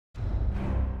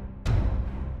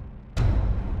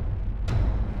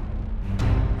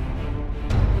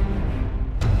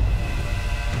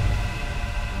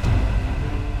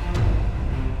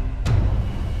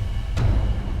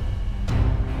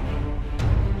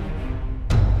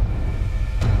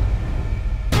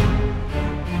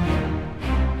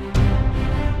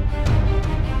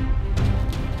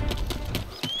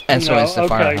And so it's the okay.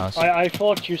 firehouse. I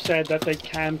thought you said that they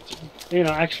camped, you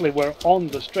know, actually were on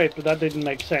the strip, but that didn't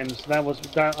make sense. That was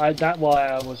that why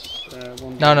I was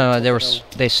wondering. No,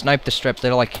 they sniped the strip.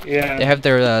 They're like, yeah. they have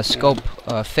their scope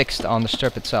fixed on the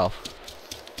strip itself,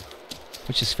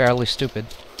 which is fairly stupid.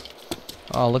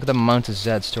 Oh, look at the amount of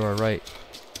Zeds to our right.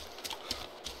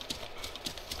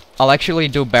 I'll actually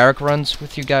do barrack runs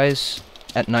with you guys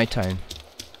at nighttime.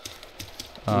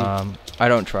 I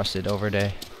don't trust it over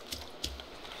day.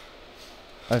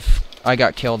 I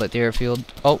got killed at the airfield.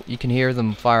 Oh, you can hear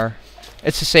them fire.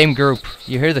 It's the same group.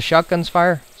 You hear the shotguns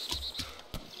fire?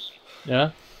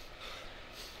 Yeah.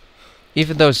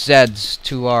 Even those Zeds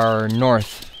to our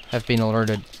north have been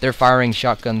alerted. They're firing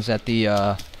shotguns at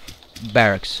the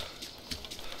barracks.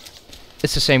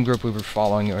 It's the same group we were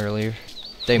following earlier.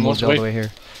 They moved all the way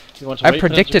here. I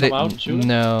predicted it.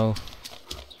 No.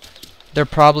 They're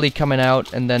probably coming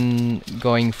out and then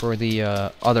going for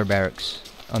the other barracks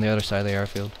on the other side of the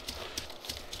airfield.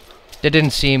 They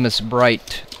didn't seem as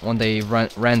bright when they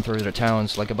ran through the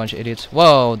towns like a bunch of idiots.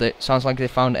 Whoa, that sounds like they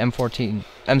found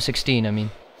M16, I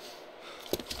mean.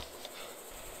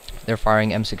 They're firing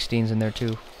M16s in there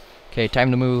too. Okay,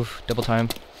 time to move. Double time.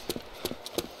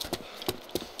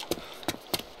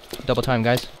 Double time,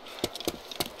 guys.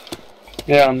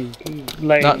 Yeah, I'm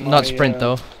laying not sprint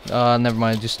though. Never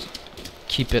mind. Just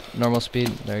keep it normal speed.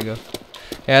 There you go.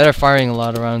 Yeah, they're firing a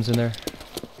lot of rounds in there.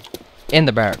 In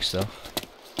the barracks though.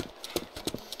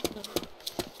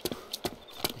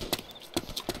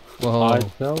 Whoa. I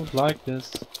don't like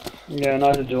this. Yeah,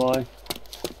 neither do I.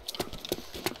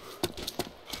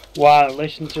 Wow,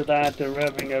 listen to that. They're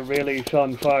having a really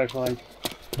fun firefight.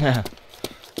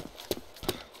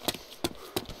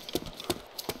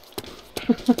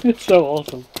 It's so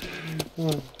awesome.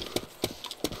 Oh.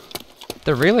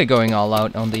 They're really going all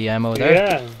out on the ammo there.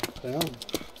 Yeah, they are.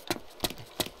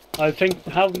 I think,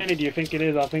 how many do you think it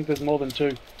is? I think there's more than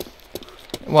 2.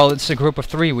 Well, it's a group of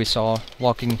 3 we saw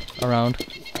walking around.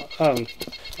 Oh.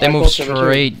 They moved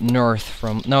straight north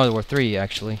from... No, there were 3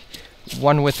 actually.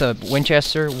 One with a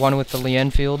Winchester, one with the Lee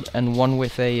Enfield, and one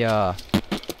with a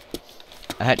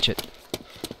hatchet.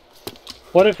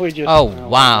 What if we just... Oh,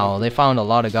 wow, they found a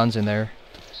lot of guns in there.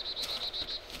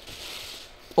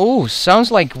 Oh,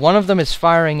 sounds like one of them is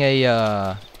firing a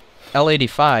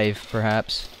L85,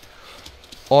 perhaps.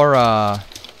 Or I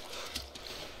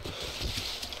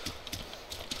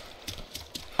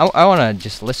wanna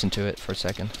just listen to it for a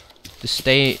second. Just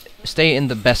stay in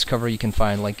the best cover you can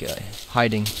find, like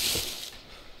hiding.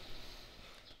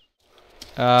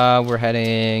 We're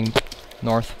heading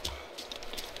north.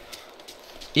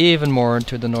 Even more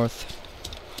to the north.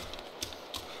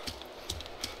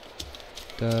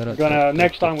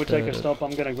 Next time we take a stop,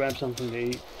 I'm gonna grab something to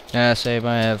eat. Yeah, same.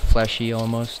 I have fleshy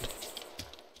almost.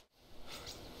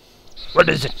 What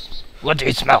is it? What do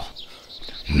you smell?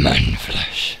 Man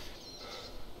flesh.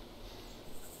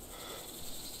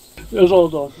 Yes,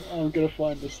 hold on. I'm gonna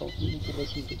find this song. You need to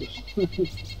listen to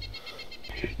this.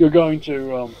 You're going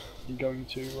to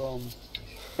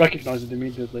recognize it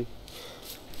immediately.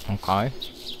 Okay.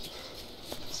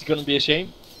 Is it gonna be a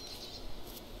shame?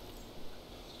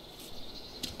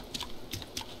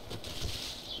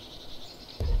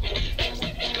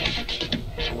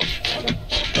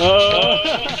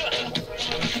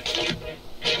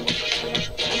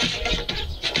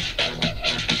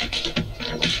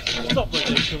 Stop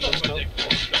ridiculous stuff.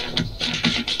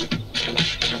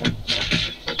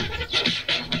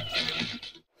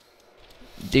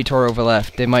 Detour over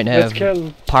left. They might have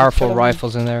powerful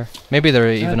rifles in there. Maybe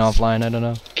they're even offline, I don't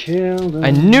know. Kill them.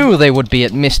 I knew they would be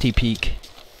at Misty Peak.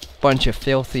 Bunch of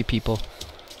filthy people. Do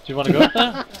you want to go up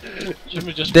there? Should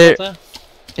we just go up there?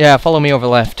 Yeah, follow me over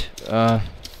left.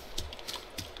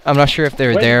 I'm not sure if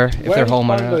they're there, if they're home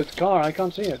or not. Where's the car? I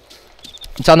can't see it.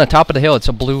 It's on the top of the hill. It's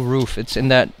a blue roof. It's in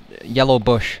that yellow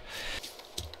bush.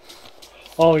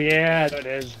 Oh yeah, there it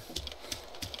is.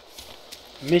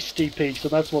 Misty Peak, so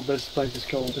that's what this place is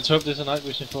called. Let's hope there's a night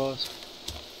vision for us.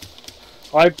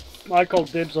 I call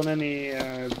dibs on any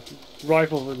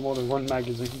rifle with more than 1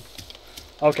 magazine.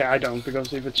 Okay, I don't,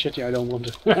 because if it's shitty, I don't want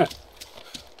it.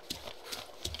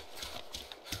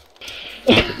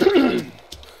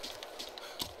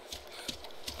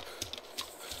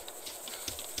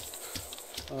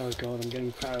 Oh god, I'm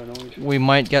getting paranoid. We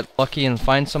might get lucky and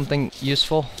find something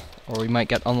useful, or we might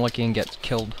get unlucky and get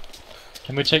killed.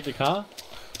 Can we take the car?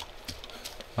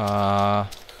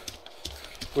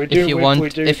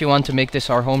 If you want to make this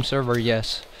our home server,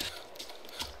 yes.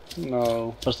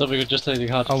 No. But still, we could just take the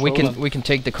car to we can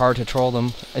take the car to troll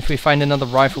them. If we find another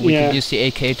rifle, we can use the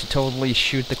AK to totally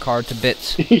shoot the car to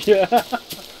bits. Yeah.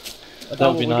 That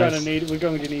would be nice. We're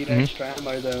going to need extra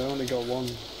ammo though. I only got one.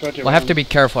 We'll have to be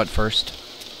careful at first.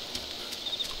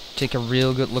 Take a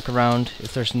real good look around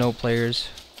if there's no players.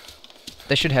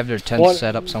 They should have their tents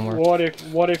set up somewhere.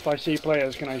 What if I see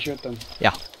players? Can I shoot them?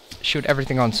 Yeah. Shoot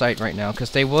everything on sight right now,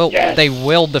 because they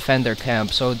will defend their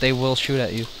camp, so they will shoot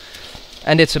at you.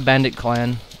 And it's a bandit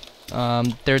clan.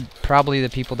 They're probably the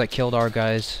people that killed our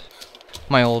guys.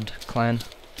 My old clan.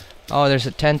 Oh, there's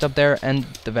a tent up there and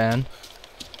the van.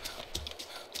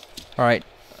 Alright.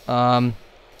 I'm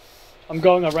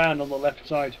going around on the left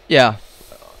side. Yeah.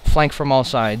 Flank from all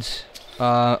sides.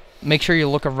 Make sure you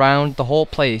look around the whole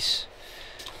place.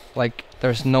 Like,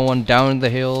 there's no one down the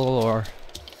hill or...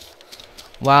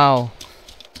 Wow.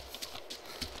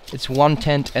 It's one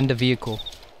tent and a vehicle.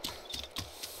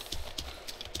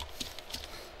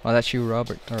 Oh, that's you,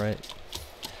 Robert. Alright.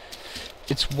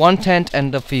 It's one tent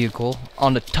and a vehicle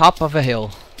on the top of a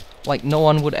hill. Like no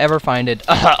one would ever find it.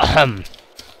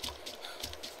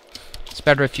 It's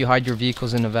better if you hide your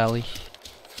vehicles in a valley.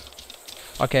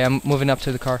 Okay, I'm moving up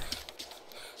to the car.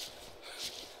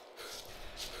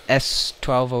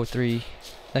 S1203.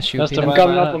 That's you, That's Peter. I'm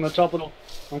coming up on the top of the...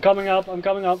 I'm coming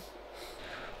up.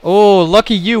 Oh,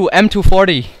 lucky you,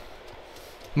 M240.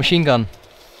 Machine gun.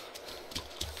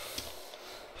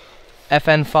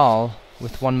 FN fall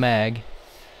with 1 mag.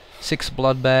 6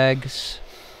 blood bags.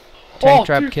 Tank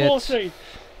trap kits.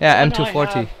 Yeah,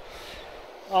 M240.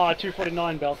 Ah,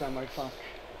 249 belt ammo, fuck.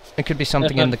 It could be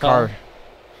something in the car.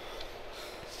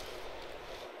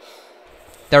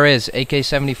 There is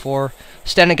AK-74.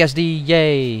 Static SD,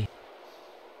 yay!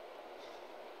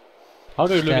 How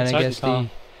do you look inside the car?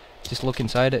 Just look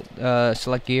inside it.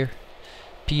 Select gear.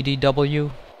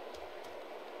 PDW.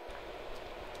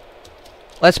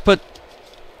 Let's put...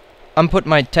 I'm putting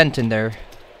my tent in there.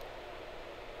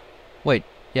 Wait,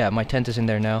 yeah, my tent is in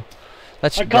there now.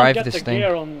 Let's drive this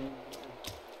thing.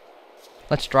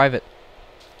 Let's drive it.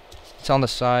 It's on the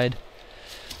side.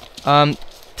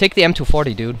 Take the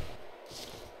M240, dude.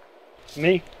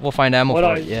 Me? We'll find ammo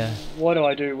for it, yeah. What do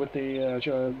I do with the,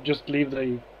 just leave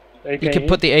the AK? You can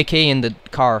put the AK in the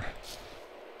car.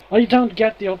 Oh, you don't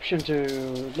get the option to...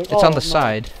 Look. It's on the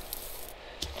side.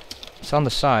 It's on the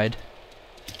side.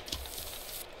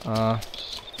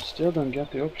 Still don't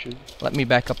get the option. Let me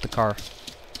back up the car.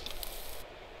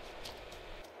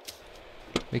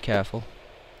 Be careful.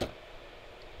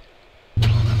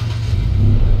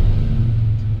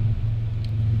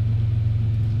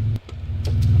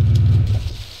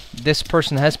 This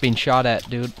person has been shot at,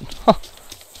 dude.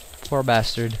 Poor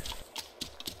bastard.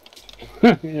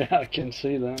 Yeah, I can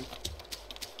see that.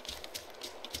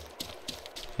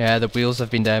 Yeah, the wheels have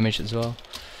been damaged as well.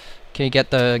 Can you get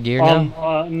the gear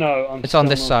now? No, it's on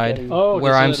this side,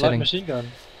 where I'm sitting. Machine gun.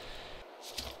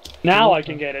 Now I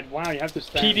can get it. Wow, you have to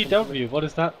stand. PDW, what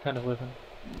is that kind of weapon?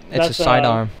 It's a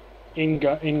sidearm.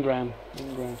 Ingram.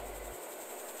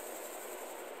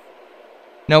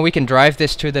 No, we can drive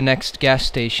this to the next gas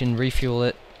station, refuel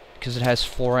it, because it has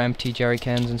 4 empty jerry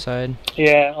cans inside.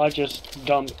 Yeah, I just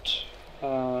dumped.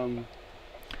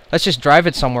 Let's just drive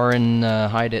it somewhere and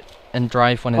hide it, and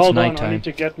drive when it's nighttime. Hold on, I need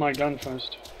to get my gun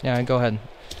first. Yeah, go ahead.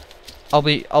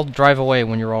 I'll drive away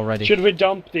when you're all ready. Should we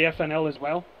dump the FNL as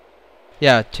well?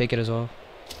 Yeah, take it as well.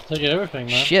 Take everything,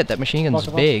 man. Shit, that machine gun's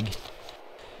big.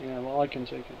 Yeah, well, I can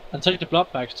take it. And take the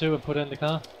block bags too and put it in the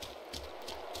car.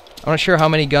 I'm not sure how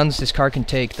many guns this car can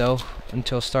take though,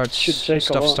 until stuff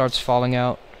starts falling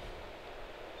out.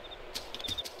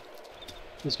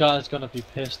 This guy is gonna be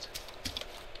pissed.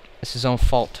 It's his own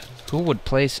fault. Who would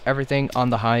place everything on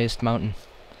the highest mountain?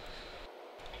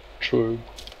 True.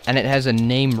 And it has a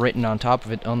name written on top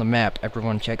of it on the map.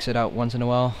 Everyone checks it out once in a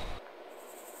while.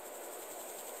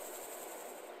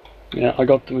 Yeah, I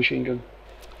got the machine gun.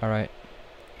 Alright.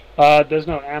 There's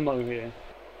no ammo here.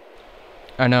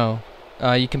 I know.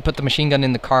 You can put the machine gun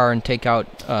in the car and take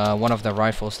out one of the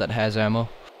rifles that has ammo.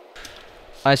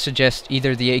 I suggest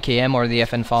either the AKM or the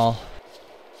FN FAL.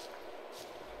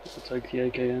 I'll take the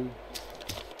AKM.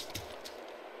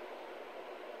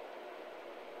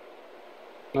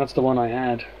 That's the one I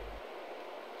had.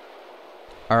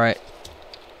 Alright.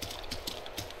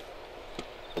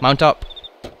 Mount up.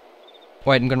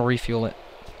 Wait, I'm gonna refuel it.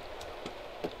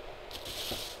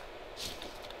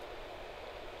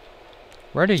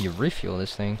 Where do you refuel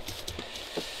this thing?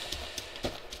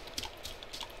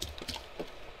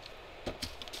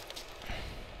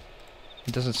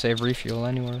 It doesn't say refuel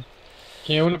anywhere.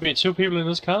 Can you only be 2 people in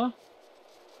this car?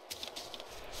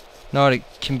 No, it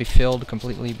can be filled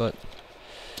completely, but...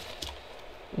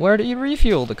 Where do you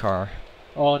refuel the car?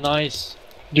 Oh, nice.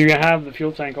 Do you have the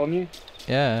fuel tank on you?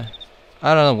 Yeah.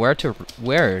 I don't know where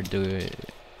do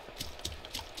it...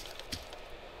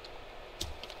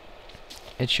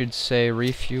 It should say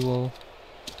refuel.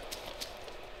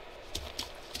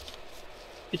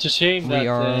 It's a shame that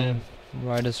Rearm.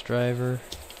 Ride as driver.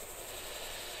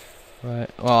 Right.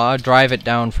 Well, I'll drive it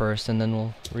down first, and then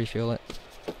we'll refuel it.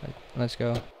 Let's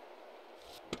go.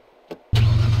 This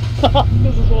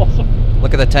is awesome.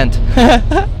 Look at the tent.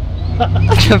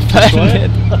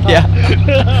 Yeah.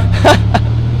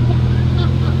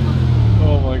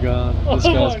 oh my god, this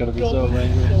Oh guy's my gonna be God, so this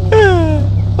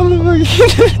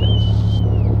is angry.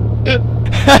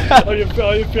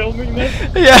 Are you filming this?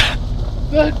 Yeah.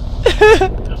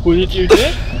 Will you do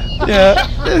this? Yeah.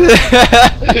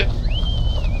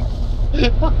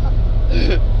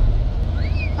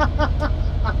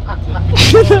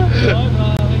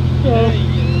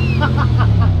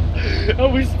 Oh,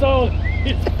 we stole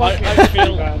his fucking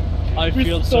I We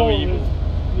feel so stole evil.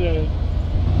 his- Yeah.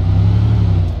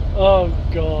 Oh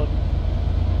god.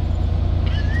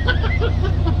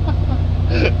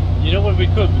 You know what we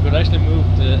could? We could actually move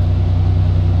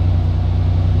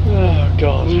Oh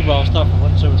god. our stuff from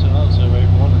one server to another server if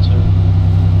we wanted to.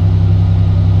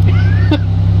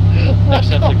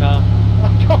 Except the car.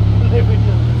 I can't believe we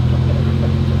just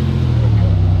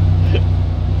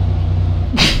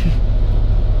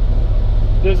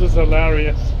This is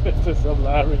hilarious. This is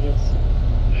hilarious.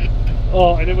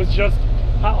 Oh, and it was just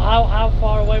how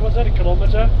far away was it? A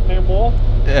kilometer? No more?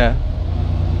 Yeah.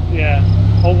 Yeah.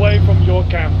 Away from your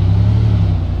camp.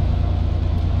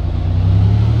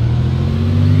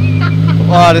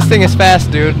 Wow, this thing is fast,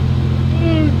 dude.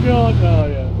 Oh god, oh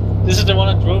yeah. This is the one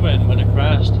I drove in when it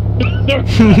crashed.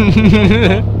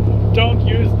 Don't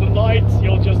use the lights,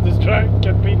 you'll just distract,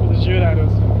 get people to shoot at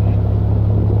us.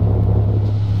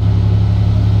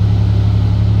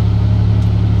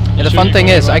 Yeah, the fun thing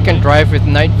is, I can drive with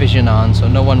night vision on, so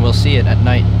no one will see it at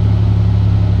night.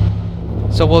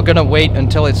 So we're gonna wait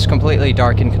until it's completely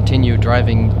dark and continue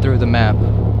driving through the map.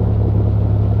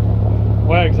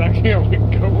 Where exactly are we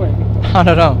going? I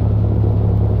don't know.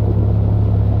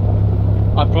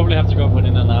 I'll probably have to go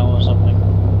within an hour or something.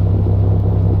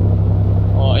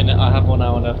 Or I have 1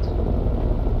 hour left.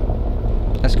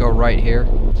 Let's go right here.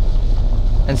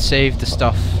 And save the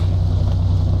stuff.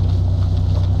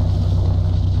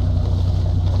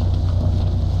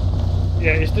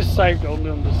 Yeah, is this saved only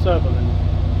on the server then?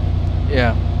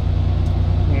 Yeah.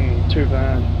 Too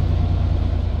bad.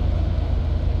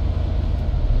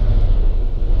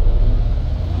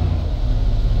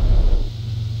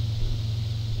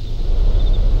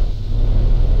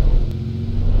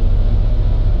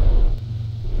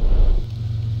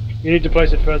 You need to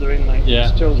place it further in, mate. Yeah,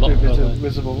 It's still a lot too further.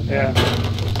 visible. Yeah.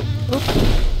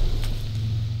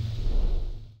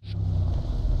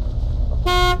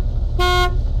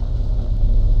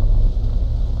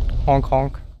 Honk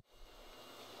honk.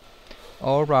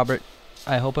 Oh, Robert.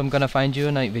 I hope I'm gonna find you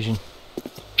a night vision.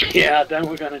 Yeah, then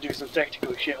we're gonna do some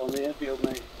tactical shit on the airfield,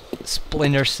 mate.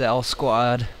 Splinter Cell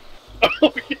Squad.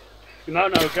 No,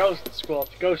 Ghost Squad.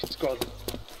 Ghost Squad.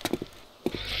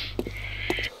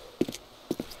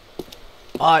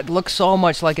 Oh, it looks so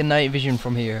much like a night vision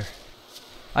from here.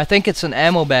 I think it's an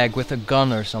ammo bag with a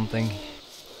gun or something.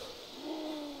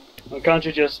 Well, can't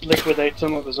you just liquidate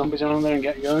some of the zombies on there and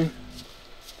get going?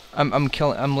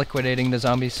 I'm liquidating the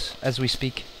zombies as we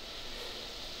speak.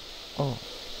 Oh.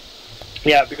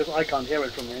 Yeah, because I can't hear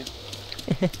it from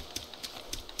here.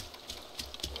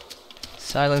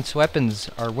 Silence weapons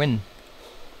are win.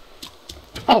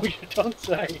 Oh, you don't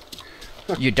say.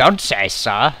 You don't say,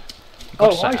 sir. Oh,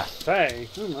 Good, I sir. say.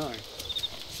 Oh my.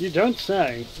 You don't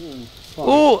say. Fine.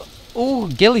 Ooh, ooh,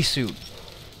 ghillie suit.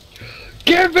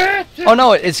 Give it! Oh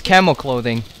no, it's camel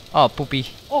clothing. Oh, poopy.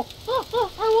 Oh, I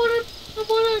want it! I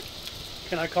want it!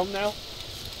 Can I come now?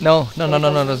 No,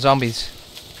 the zombies.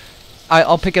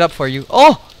 I'll pick it up for you.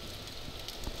 Oh!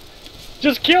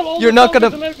 Just kill all You're the not zombies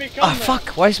gonna. and let me come Ah, now. fuck!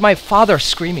 Why is my father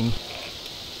screaming?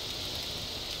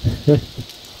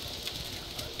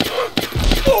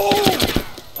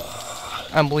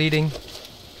 I'm bleeding.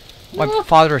 My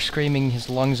father is screaming his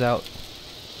lungs out.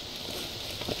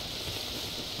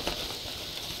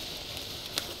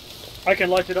 I can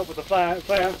light it up with a flare.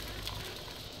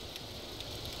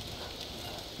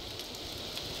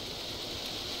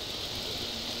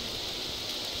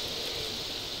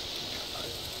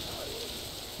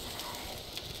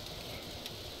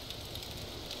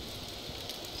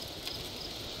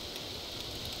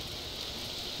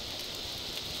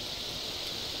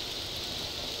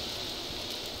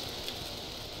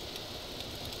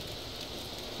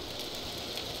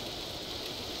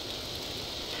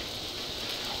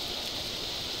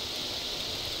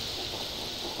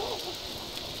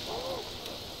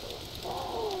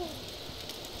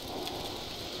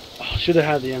 Should have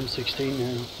had the M16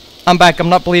 now. I'm back. I'm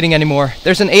not bleeding anymore.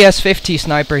 There's an AS-50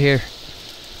 sniper here.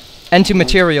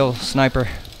 Anti-material sniper.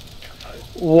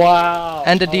 Wow.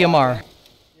 And a DMR.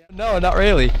 No, not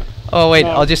really. Oh wait,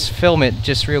 No. I'll just film it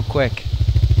just real quick.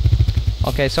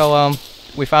 Okay, so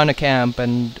we found a camp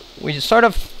and we just sort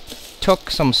of took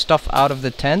some stuff out of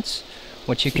the tents,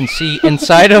 which you can see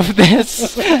inside of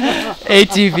this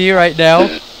ATV right now.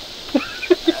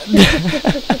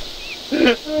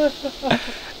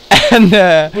 And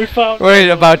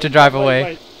we're about to drive away.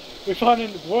 Wait. We found a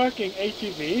working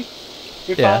ATV.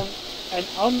 We Yeah. found an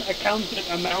unaccounted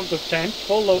amount of tents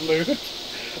full of loot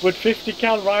with 50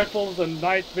 cal rifles and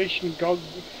night vision scopes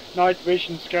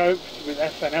with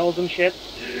FNLs and shit.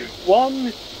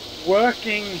 One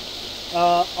working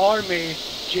army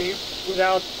jeep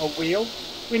without a wheel.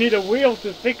 We need a wheel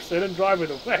to fix it and drive it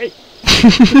away.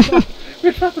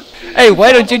 Hey,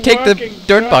 why don't you take the working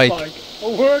dirt bike? A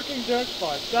working dirt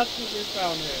bike. That's what we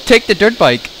found here. Take the dirt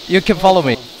bike. You can follow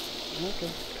me.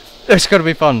 Okay. It's gonna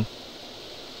be fun.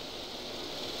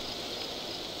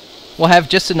 We'll have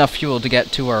just enough fuel to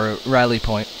get to our rally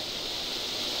point.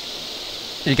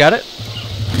 You got it?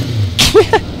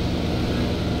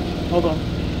 Hold on.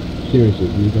 Seriously,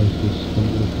 you guys just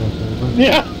stumble across all that?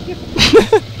 Yeah.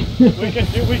 we can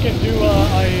do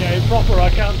a proper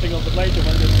accounting of it later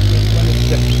when it's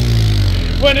day.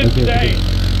 When it's Okay, day.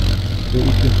 So if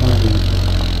you find the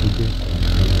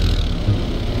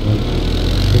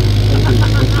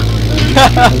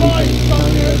Goodbye,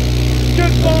 sucker!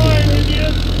 Goodbye,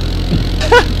 idiot!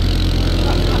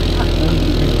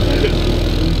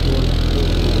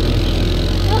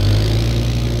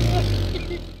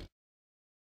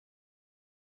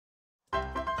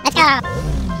 Let's go!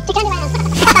 To Candyland!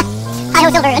 Hi-ho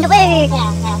Silver, underway! Yeah,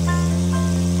 yeah.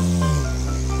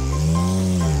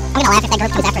 I'm gonna laugh if that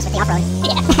group comes after us with the off-road.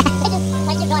 Yeah. They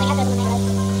just going after them on the road.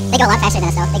 They go a lot faster than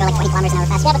us though. They go like 20 kilometers an hour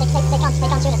faster. Yeah, but they can't shoot us. They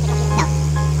can't shoot us. No.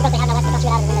 Because they have no weapons, they can't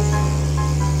shoot out of the windows.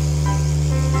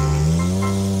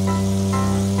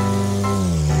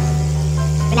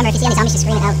 Remember, if you see any zombies, just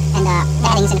scream it out. And the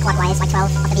heading's in the clockwise, like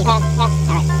 12 off the vehicle. Yeah.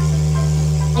 Alright.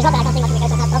 There's not that I can't see much of the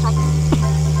guys, so that's fine.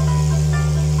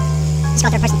 Just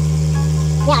go third person.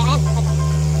 Yeah, I am.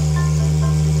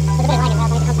 But there's a bit of lag in there.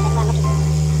 I need to concentrate where I'm looking.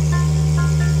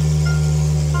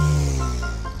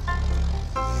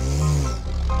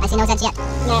 I see no Zeds yet.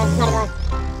 No, not at all.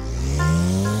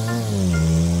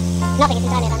 Nothing, it's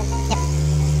entirely abandoned. Yep.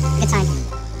 Good sign.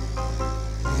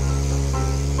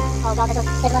 Oh god, there's a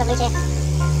lot of loot here.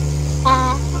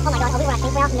 Oh my god, we were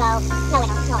actually, no, we're not.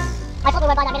 No. I thought we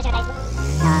were by that military base.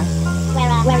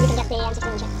 Where you can get the M16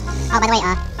 and shit. Oh, by the way,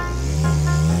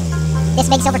 this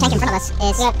big silver tank in front of us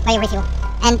is where you refuel.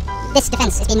 And this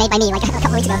defense is being made by me like a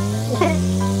couple weeks ago.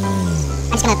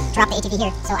 I'm just gonna drop the ATV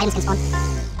here so items can spawn.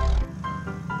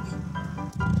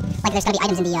 Like there's gonna be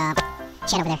items in the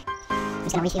shed over there. I'm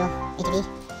just gonna refuel ATV. Do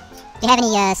you have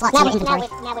any slots in your inventory?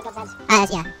 Now we've got Zeds.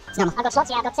 Yeah, it's normal. I've got slots,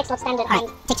 yeah, I've got 6 slots standard. Alright,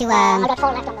 take two, I've got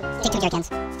 4 left on them. Take 2 jerry cans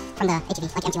from the ATV,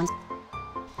 like empty ones.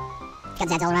 Got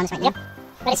Zeds all around us right now.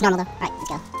 But it's normal though. Alright, let's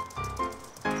go.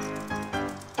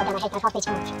 God damn, I hate that half-page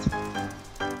camera shit.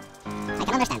 I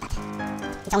can understand that.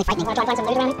 It's only frightening. Wanna try and find some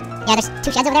loot around here? Yeah, there's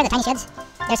 2 sheds over there, the tiny sheds.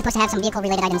 They're supposed to have some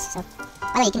vehicle-related items, so...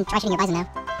 By the way, you can try shooting your bison now.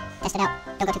 Test it out.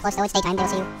 Don't go too close though, it's daytime, they'll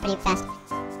see you pretty fast.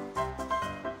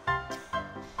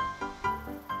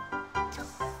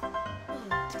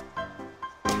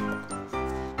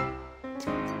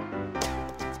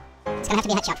 It's gonna have to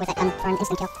be a headshot with that gun for an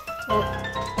instant kill.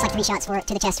 It's like 3 shots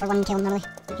to the chest for 1 kill normally.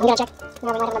 I'm gonna check.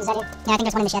 No, we might have another Zed here. Yeah, I think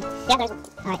there's one in the shed. Yeah, there's one.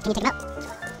 Alright, can you take him out?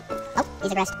 Oh,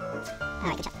 he's aggressed.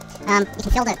 Alright, good job. You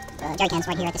can fill the jerry cans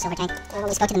right here at the silver tank.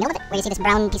 Just go to the middle of it, where you see this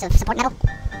brown piece of support metal.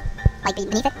 Like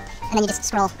beneath it. And then you just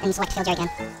scroll and select fill jerry can.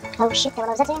 Oh shit, there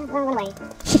were those Zeds here? Run away.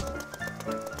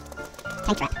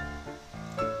 Tank trap.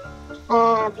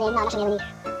 No, nothing you need.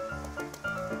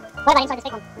 What about inside this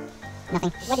big one?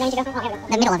 Nothing. Where do you need to go? Oh, here we go.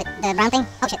 The middle of it. The brown thing.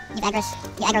 Oh shit, you've aggroed.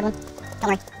 You aggroed one. Don't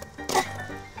worry.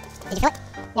 Did you feel it?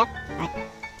 Yeah. Alright.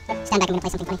 Stand back, I'm gonna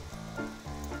play something funny.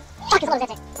 Fuck, there's a load of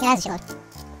Zeds here. Yeah, there's a shitload.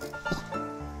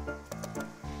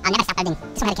 I'll never stop editing.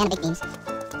 This one had a can of baked beans.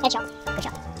 Headshot. Good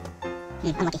shot.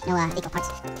 Unlucky. No equal parts.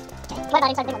 Okay. What about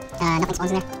inside the big one? Nothing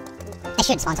spawns in there. They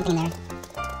should spawn something in there.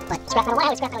 But... Scrap metal.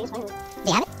 Why is scrap metal useful? Do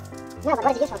you have it? No, but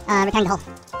what is it used for? Repairing the hull.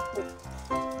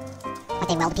 Like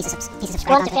they weld pieces of scrap onto it. You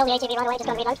want to fill the ATV right away, just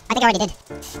go and reload? I think I already did.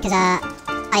 Because,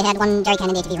 I had 1 jerry can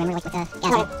in the ATV, remember, like with the gas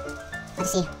in it. Let's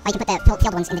see. Oh, you can put the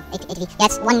filled ones in the ATV. Yeah,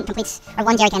 it's 1 completes... Or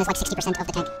 1 jerry can is like 60% of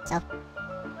the tank, so...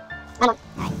 I'm on.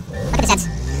 Alright. Look at the Zeds.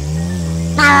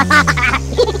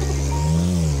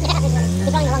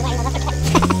 He's going the wrong way, but that's okay.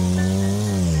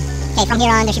 Okay, from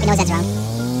here on, there should be no Zeds around.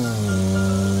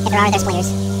 there are, there's spoilers.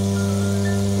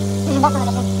 What's my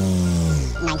location?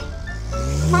 9.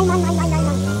 9.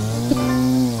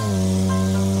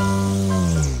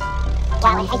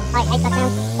 Wow, I hate that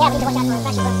sound. Yeah, we need to watch out for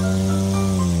infection.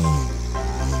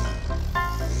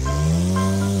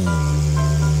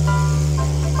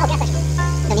 Oh, gas station.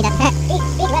 Don't need that.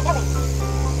 Big red building.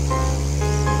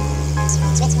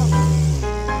 Switch.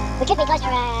 We could be close to,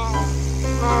 no,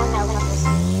 we're not close.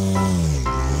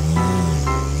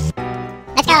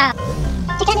 Let's go!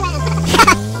 To Candyland!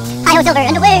 Hi-ho Silver,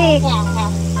 underway! Yeah.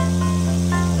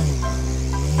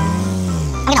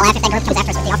 I'm gonna laugh if that group comes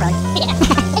after us with the off-road. Yeah.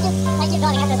 They keep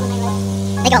going after us when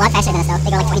they go a lot faster than us though.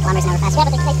 They go like 20 kilometers an hour faster. Yeah,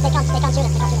 but they can't shoot us. They can't shoot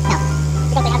us. No.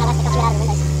 Because they have no less, they can't shoot out of the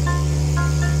windows.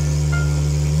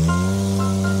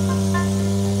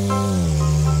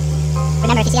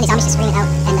 Remember, if you see any zombies, just scream it out.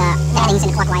 And the headings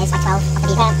in clockwise, like 12 off the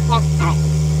vehicle. Yeah. Alright.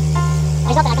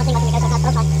 There's nothing I can't see much windows, so it's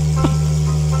not fine.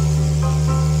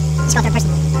 Just go third person.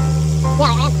 Yeah,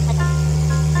 I am.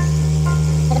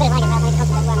 There's a bit of lag in that when it comes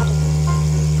to where I'm looking.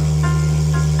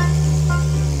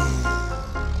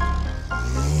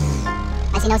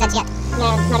 I see no Zeds yet. No,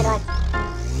 not at all.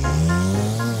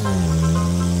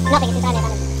 Nothing is inside me.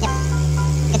 Yep.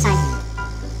 Good sign.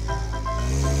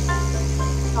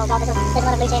 Oh god, there's a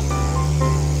lot of loot here.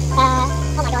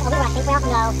 Oh my god, are we rushing? We are?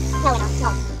 No, we're not. No.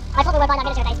 I thought we were by that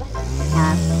military base.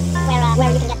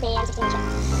 Where you can get the M16 chip.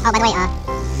 Oh, by the way,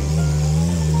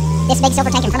 this big silver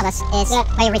tank in front of us is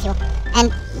where you refuel.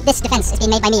 And this defense is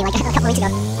being made by me like a couple weeks ago.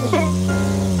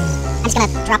 I'm just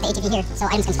gonna drop the ATV here so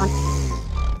items can spawn.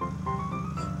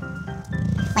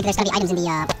 Like there's gonna be items in the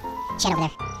shed over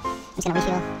there. I'm just gonna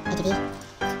refuel ATV.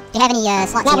 Do you have any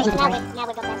slots in your inventory? Now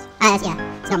we've got that. Yeah, it's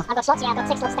normal. I've got slots, yeah, I've got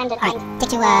 6 slots standard. Alright, take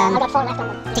 2, I've got 4 left on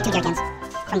them. Take 2 gear cans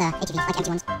from the ATV, like empty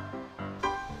ones.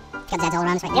 Got Zeds all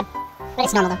around us right now. Yep. But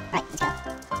it's normal though. Alright, let's go.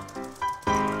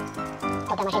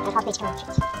 Oh damn, I hate my heartbeats too much.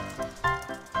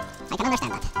 I can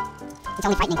understand that. It's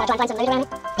only frightening. Try and find some loot around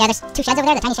here? Yeah, there's 2 sheds over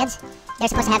there, the tiny sheds. They're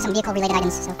supposed to have some vehicle-related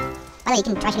items, so... By the way, you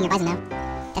can try shooting your bison now.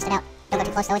 Test it out. Don't go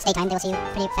too close though, it's daytime, they will see you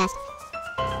pretty fast.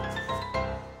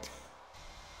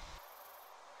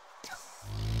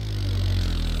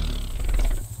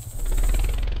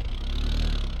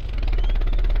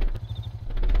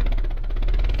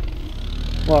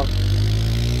 Well,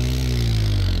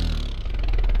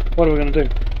 what are we going to do?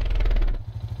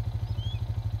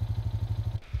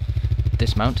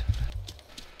 Dismount.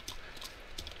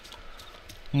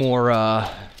 More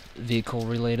vehicle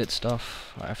related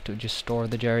stuff. I have to just store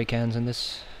the jerry cans in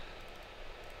this.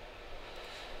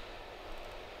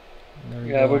 There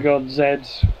Yeah, we got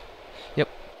Zeds. Yep.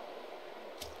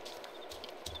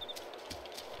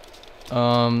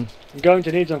 I'm going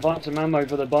to need to find some ammo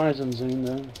for the bison soon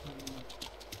though.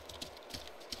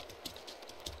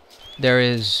 There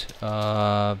is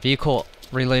vehicle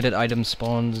related item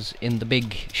spawns in the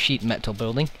big sheet metal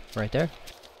building right there.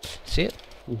 See it?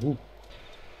 Mm-hmm.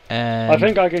 And I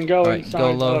think I can go right, inside.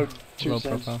 go low, low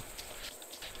profile.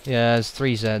 Yeah, there's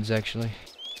 3 Zeds actually.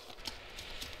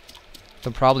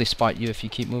 They'll probably spot you if you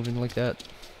keep moving like that.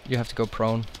 You have to go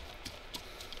prone.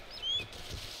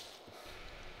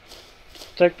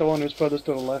 Take the one who's furthest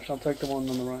to the left. I'll take the one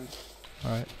on the right.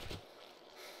 All right.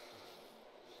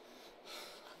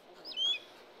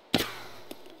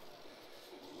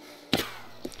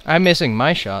 I'm missing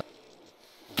my shot.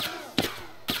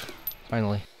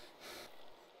 Finally.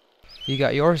 You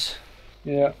got yours?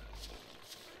 Yeah.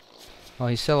 Oh,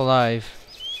 he's still alive.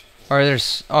 Or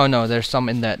there's... Oh no, there's some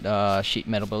in that sheet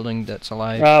metal building that's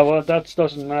alive. Ah, well, that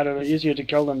doesn't matter. It's easier to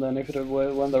kill them than if it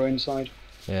were when they're inside.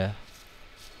 Yeah.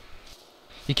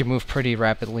 You can move pretty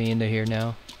rapidly into here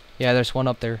now. Yeah, there's one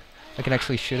up there. I can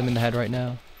actually shoot him in the head right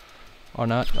now. Or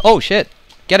not. Oh shit!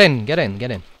 Get in, get in,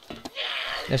 get in.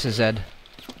 This is Zed.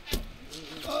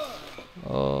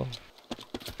 Oh.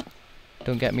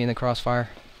 Don't get me in the crossfire.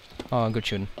 Oh, good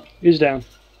shooting. He's down.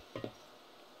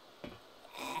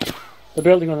 The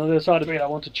building on the other side of it, I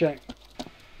want to check.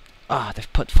 Ah,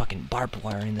 they've put fucking barbed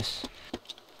wire in this.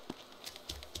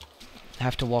 I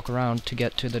have to walk around to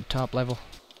get to the top level.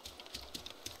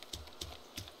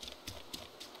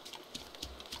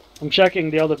 I'm checking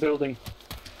the other building.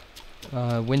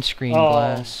 Windscreen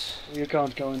glass. You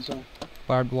can't go inside.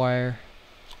 Barbed wire.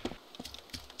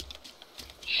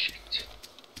 Shit.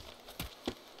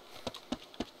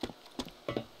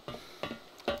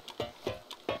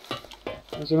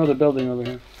 There's another building over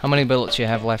here. How many bullets you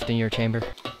have left in your chamber?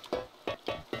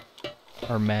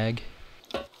 Or mag?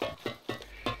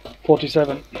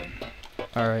 47.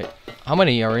 Alright. How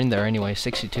many are in there anyway?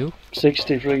 62?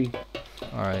 63.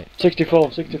 Alright.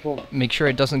 64. Make sure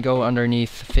it doesn't go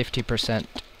underneath 50%.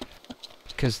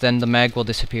 Because then the mag will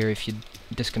disappear if you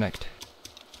disconnect.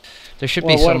 There should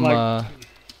Well, be what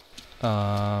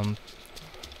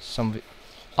some.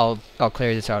 I'll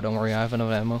clear this out. Don't worry, I have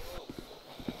enough ammo.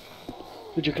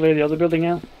 Did you clear the other building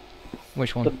out?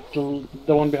 Which one?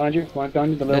 The one behind you? Right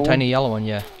behind you? The The little tiny one? yellow one,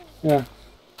 yeah. Yeah.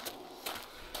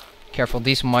 Careful,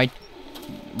 these might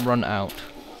run out.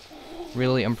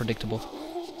 Really unpredictable.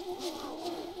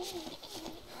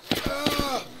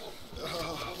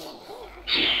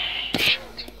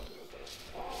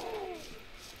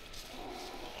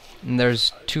 And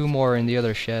there's 2 more in the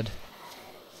other shed.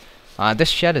 This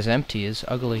shed is empty. It's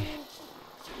ugly.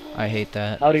 I hate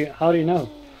that. How do you know?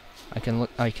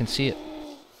 I can see it.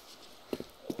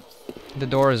 The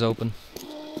door is open.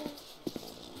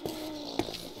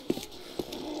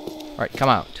 Alright, come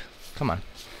out. Come on.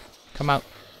 Come out.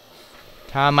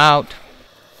 Come out.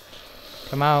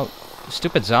 Come out.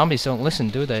 Stupid zombies don't listen,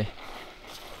 do they?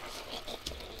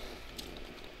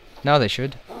 No, they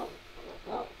should.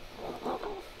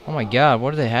 Oh my god,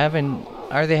 what are they having?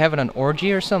 Are they having an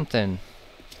orgy or something?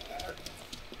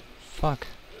 Fuck.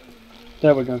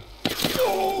 There we go.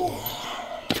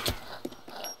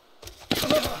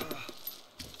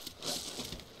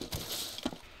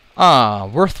 Ah,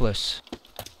 worthless.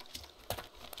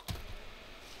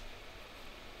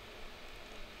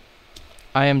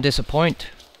 I am disappointed.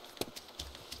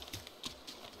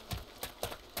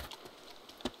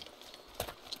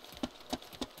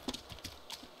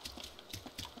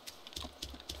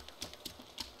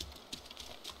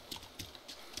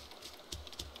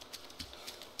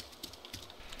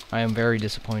 I am very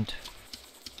disappointed.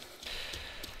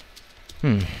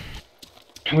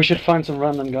 We should find some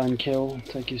random guy and kill,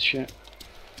 take his shit.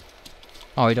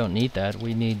 Oh, we don't need that.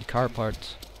 We need car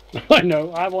parts. I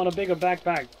know, I want a bigger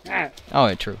backpack. Ah. Oh,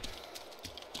 yeah, true.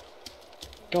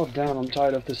 God damn, I'm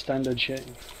tired of this standard shit.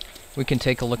 We can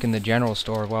take a look in the general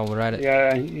store while we're at it.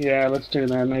 Yeah, let's do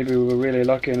that. Maybe we're really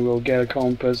lucky and we'll get a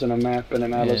compass and a map and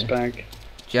an Alice bag.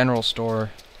 General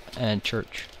store and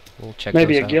church. We'll check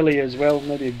Maybe those a out. ghillie as well.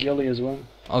 Maybe a ghillie as well.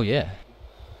 Oh, yeah.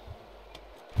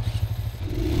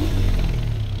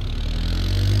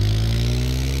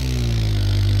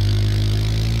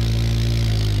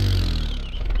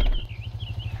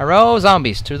 Hello,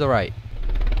 zombies, to the right.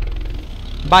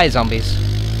 Bye, zombies.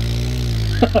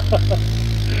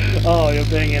 Oh, you're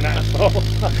being an asshole.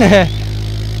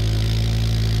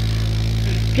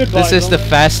 Goodbye, This is the zombie.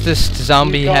 fastest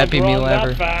zombie You can't Happy Meal run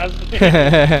ever.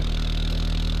 that fast.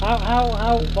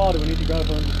 How far do we need to go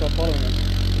for him to stop following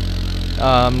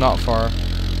us? Not far.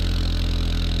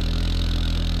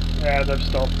 Yeah, they've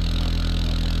stopped.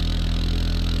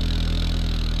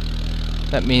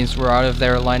 That means we're out of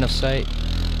their line of sight.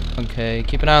 Okay,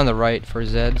 keep an eye on the right for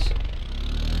Zeds.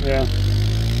 Yeah.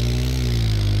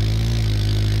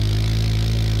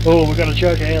 Oh, we got a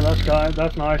church here.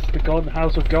 That's nice. The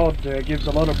House of God gives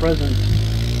a lot of presents.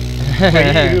 For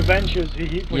he who ventures,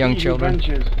 Young children. Who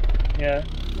ventures. Yeah.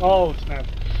 Oh snap!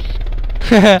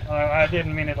 I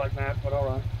didn't mean it like that, but all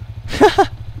right.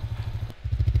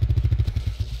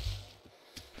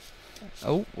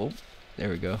 Oh, there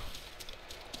we go.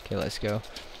 Okay, let's go.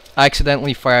 I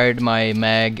accidentally fired my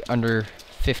mag under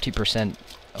 50%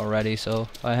 already, so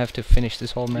I have to finish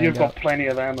this whole mag You've got out. plenty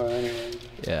of ammo anyway.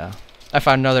 Yeah. I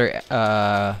found another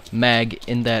mag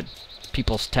in that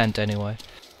people's tent anyway.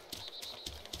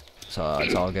 So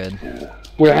it's all good.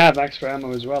 We have extra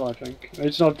ammo as well, I think.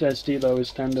 It's not SD though, it's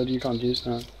standard, you can't use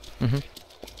that.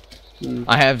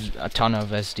 I have a ton of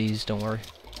SDs, don't worry.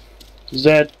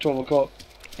 Z, 12 o'clock.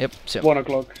 Yep, so 1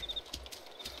 o'clock.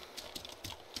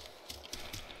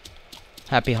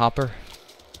 Happy Hopper.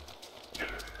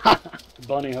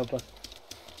 Bunny hopper.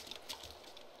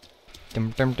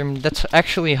 Dum, dum, dum. That's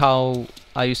actually how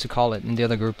I used to call it in the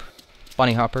other group.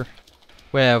 Bunny Hopper.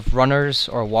 We have runners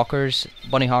or walkers,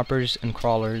 bunny hoppers, and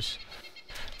crawlers.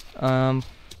 Let's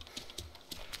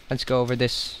go over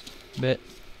this bit.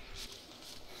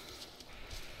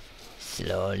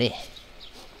 Slowly.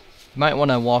 You might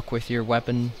want to walk with your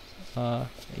weapon. Yeah,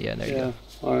 there you go.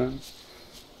 Alright.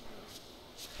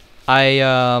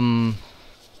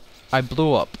 I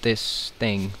blew up this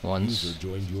thing once. User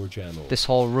joined your channel. This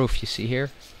whole roof you see here.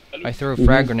 I threw a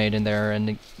frag grenade in there and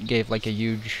it gave like a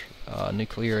huge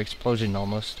nuclear explosion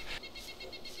almost.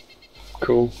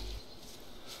 Cool.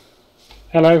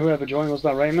 Hello, whoever joined, was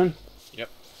that Raymond? Yep.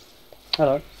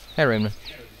 Hello. Hey Raymond.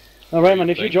 Now Raymond,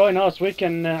 if you join us, we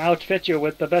can outfit you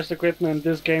with the best equipment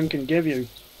this game can give you.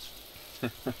 Do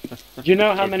you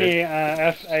know how many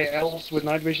FALs with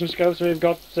night vision scopes we've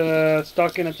got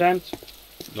stuck in a tent?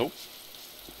 Nope.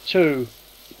 2.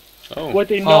 Oh.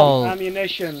 With enough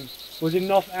ammunition, with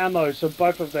enough ammo, so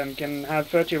both of them can have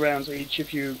 30 rounds each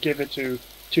if you give it to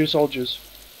 2 soldiers.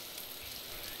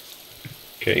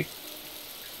 Okay.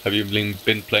 Have you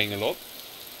been playing a lot?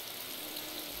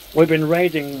 We've been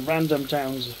raiding random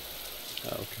towns.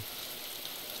 Ah, okay.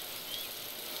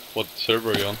 What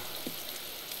server are you on?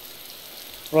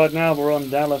 Right now we're on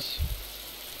Dallas.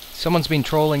 Someone's been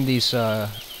trolling these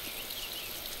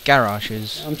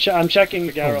garages. I'm checking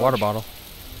the garage. Oh, water bottle.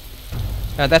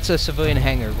 That's a civilian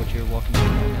hangar, what you're walking through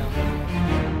right now.